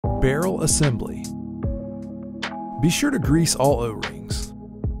Barrel assembly. Be sure to grease all O-rings.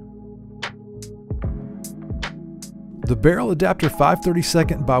 The barrel adapter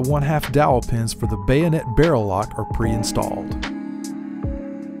 5/32 by 1/2 dowel pins for the bayonet barrel lock are pre-installed.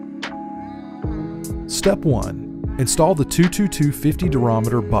 Step 1. Install the 222 50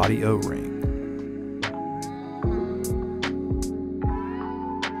 durometer body O-ring.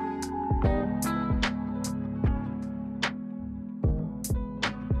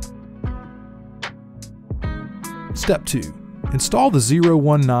 Step 2. Install the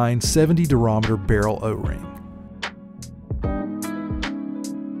 019 70 durometer barrel O-ring.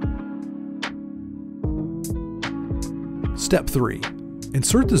 Step 3.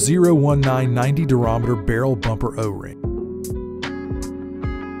 Insert the 019 90 durometer barrel bumper O-ring.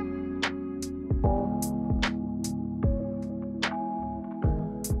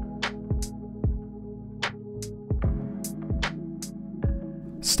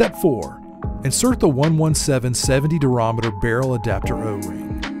 Step 4. Insert the 117 70 durometer barrel adapter O-ring.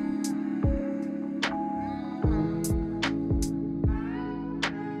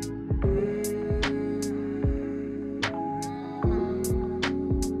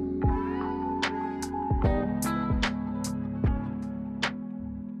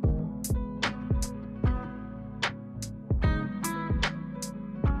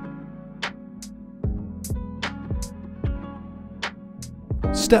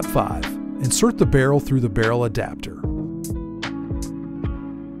 Step 5. Insert the barrel through the barrel adapter.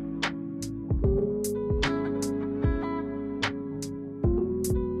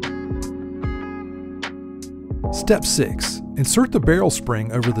 Step 6. Insert the barrel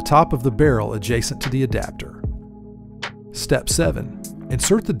spring over the top of the barrel adjacent to the adapter. Step 7.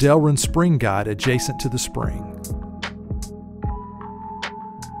 Insert the Delrin Spring guide adjacent to the spring.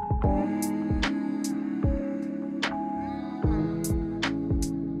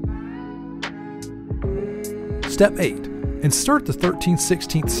 Step 8. Insert the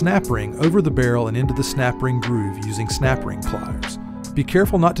 13/16 snap ring over the barrel and into the snap ring groove using snap ring pliers. Be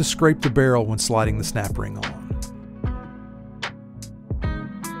careful not to scrape the barrel when sliding the snap ring on.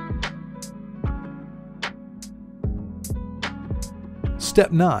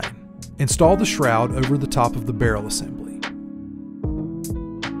 Step 9. Install the shroud over the top of the barrel assembly.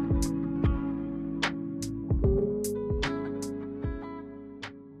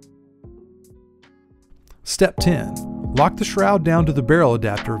 Step 10. Lock the shroud down to the barrel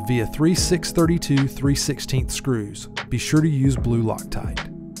adapter via 3 632 3/16 screws. Be sure to use Blue Loc-Tight.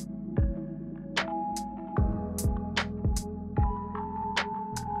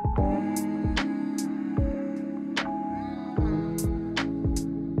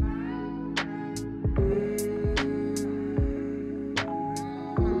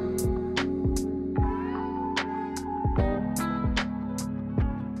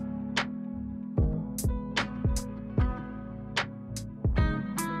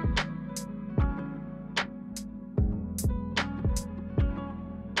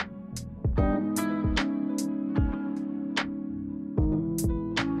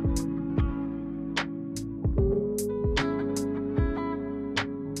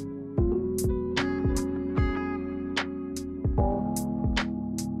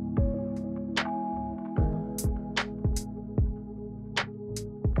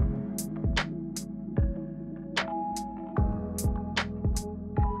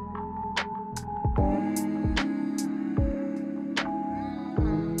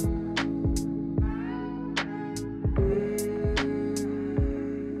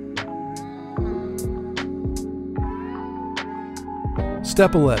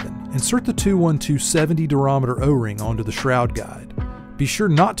 Step 11. Insert the 212 70 durometer O-ring onto the shroud guide. Be sure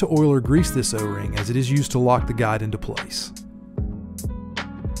not to oil or grease this O-ring as it is used to lock the guide into place.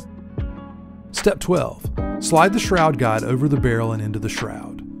 Step 12. Slide the shroud guide over the barrel and into the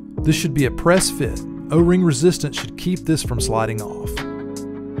shroud. This should be a press fit. O-ring resistance should keep this from sliding off.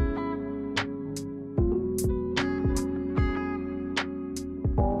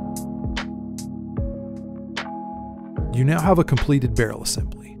 You now have a completed barrel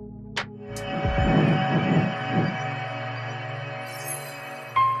assembly.